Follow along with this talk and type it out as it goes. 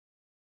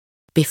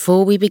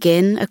Before we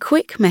begin, a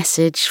quick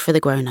message for the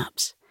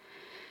grown-ups.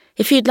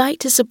 If you'd like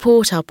to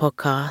support our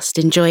podcast,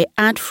 enjoy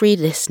ad-free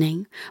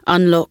listening,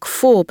 unlock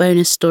 4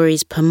 bonus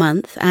stories per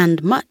month,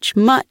 and much,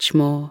 much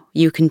more,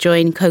 you can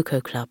join Coco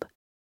Club.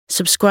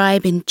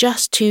 Subscribe in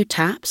just 2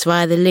 taps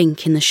via the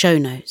link in the show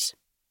notes.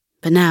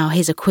 But now,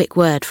 here's a quick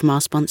word from our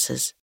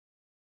sponsors.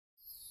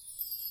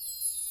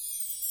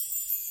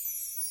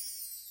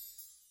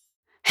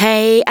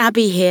 Hey,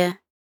 Abby here.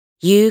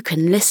 You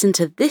can listen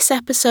to this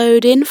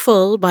episode in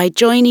full by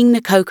joining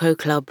the Coco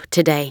Club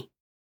today.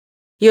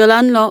 You'll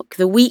unlock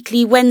the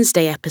weekly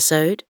Wednesday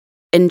episode,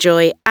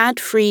 enjoy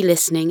ad-free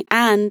listening,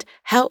 and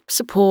help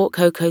support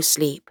Coco's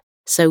sleep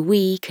so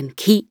we can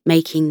keep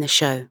making the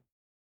show.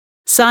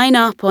 Sign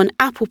up on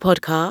Apple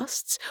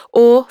Podcasts,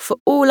 or for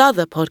all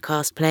other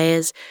podcast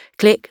players,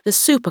 click the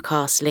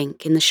Supercast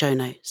link in the show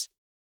notes.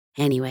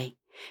 Anyway,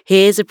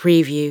 here's a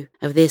preview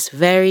of this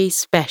very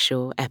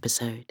special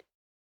episode.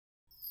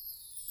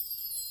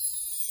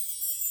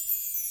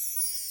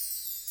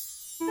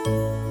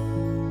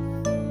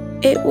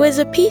 It was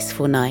a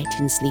peaceful night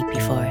in Sleepy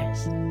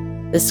Forest.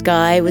 The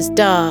sky was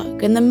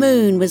dark and the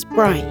moon was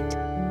bright,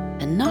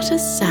 and not a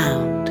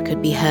sound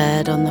could be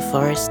heard on the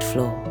forest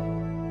floor.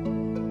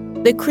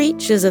 The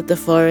creatures of the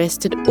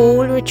forest had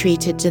all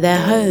retreated to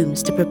their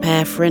homes to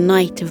prepare for a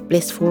night of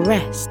blissful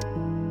rest,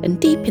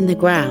 and deep in the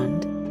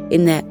ground,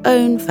 in their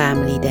own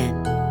family den,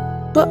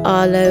 were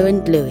Arlo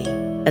and Louie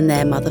and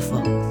their mother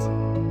fox.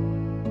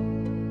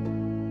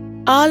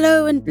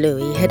 Arlo and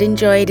Louie had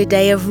enjoyed a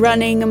day of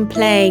running and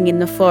playing in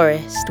the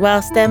forest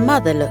whilst their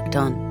mother looked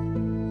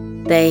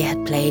on. They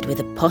had played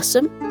with a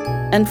possum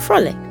and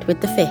frolicked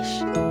with the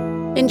fish,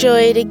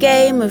 enjoyed a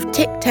game of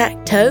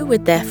tic-tac-toe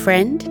with their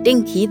friend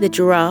Dinky the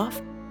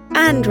giraffe,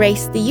 and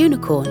raced the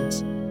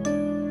unicorns.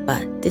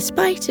 But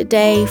despite a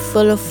day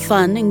full of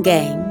fun and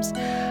games,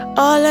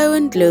 Arlo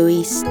and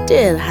Louie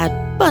still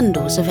had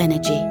bundles of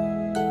energy.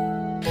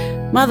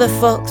 Mother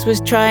Fox was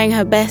trying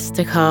her best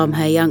to calm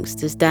her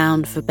youngsters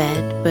down for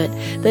bed, but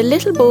the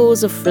little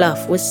balls of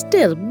fluff were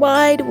still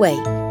wide awake.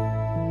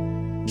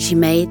 She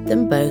made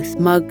them both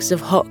mugs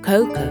of hot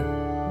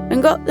cocoa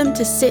and got them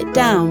to sit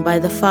down by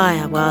the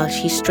fire while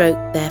she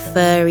stroked their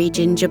furry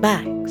ginger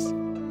backs.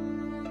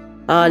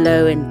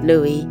 Arlo and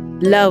Louie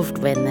loved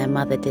when their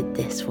mother did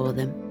this for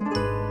them.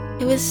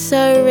 It was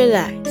so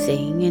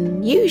relaxing,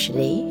 and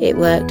usually it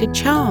worked a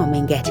charm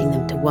in getting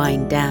them to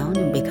wind down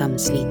and become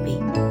sleepy.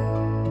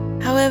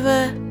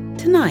 However,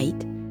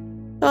 tonight,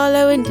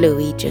 Arlo and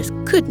Louie just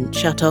couldn't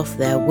shut off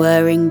their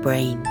whirring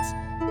brains.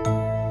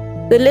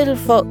 The little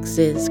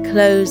foxes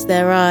closed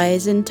their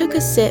eyes and took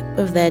a sip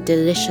of their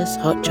delicious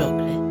hot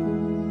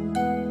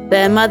chocolate.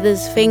 Their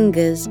mother's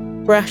fingers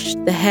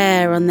brushed the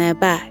hair on their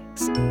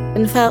backs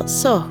and felt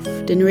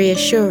soft and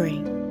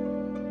reassuring.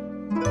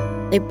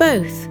 They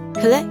both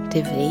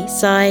collectively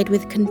sighed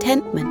with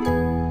contentment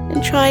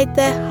and tried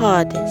their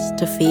hardest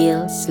to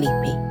feel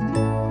sleepy.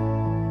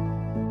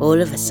 All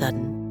of a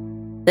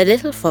sudden, the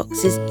little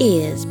fox's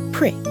ears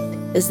pricked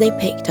as they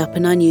picked up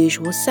an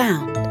unusual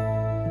sound.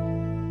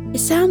 It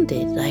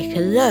sounded like a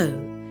low,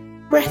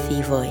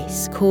 breathy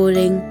voice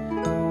calling,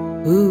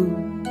 "Hoo,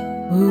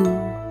 hoo,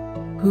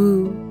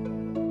 hoo."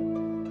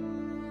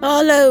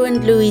 Arlo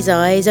and Louie's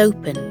eyes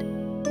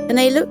opened, and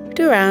they looked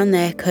around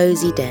their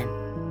cosy den.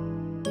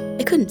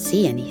 They couldn't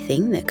see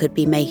anything that could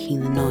be making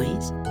the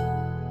noise.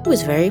 It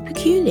was very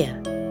peculiar.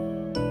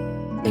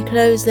 They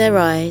closed their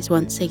eyes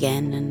once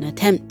again and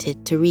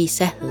attempted to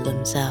resettle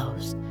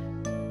themselves.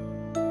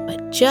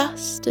 But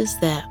just as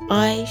their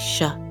eyes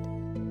shut,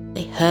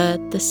 they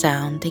heard the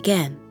sound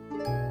again.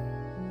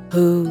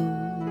 Hoo,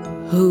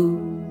 hoo,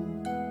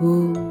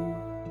 hoo.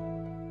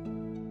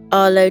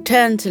 Arlo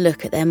turned to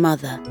look at their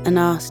mother and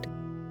asked,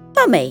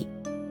 "Mummy,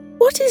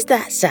 what is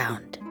that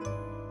sound?"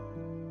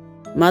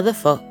 Mother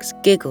Fox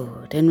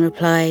giggled and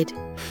replied,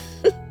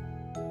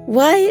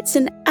 "Why, it's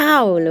an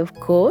owl, of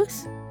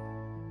course."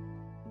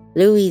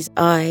 Louie's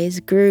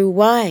eyes grew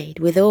wide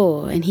with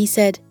awe, and he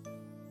said,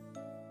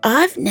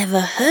 "I've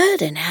never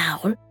heard an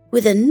owl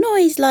with a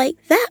noise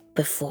like that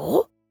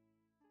before.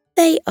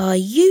 They are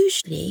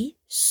usually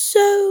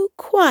so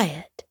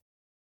quiet."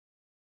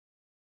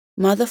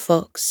 Mother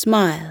Fox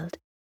smiled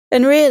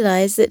and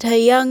realized that her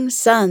young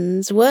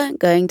sons weren't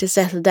going to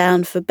settle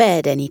down for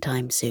bed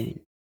anytime soon.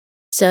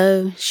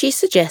 So she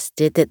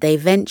suggested that they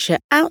venture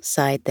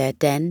outside their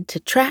den to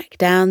track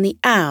down the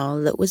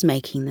owl that was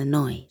making the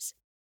noise.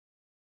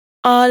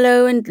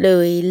 Arlo and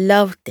Louie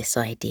loved this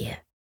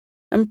idea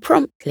and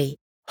promptly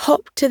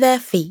hopped to their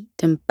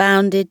feet and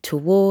bounded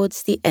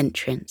towards the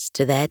entrance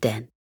to their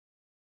den.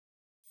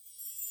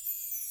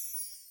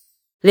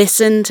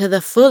 Listen to the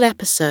full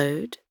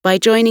episode by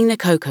joining the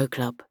Coco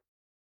Club.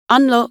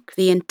 Unlock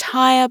the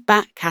entire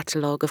back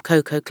catalogue of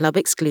Coco Club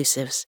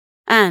exclusives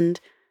and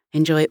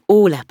enjoy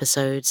all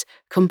episodes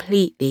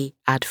completely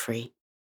ad-free.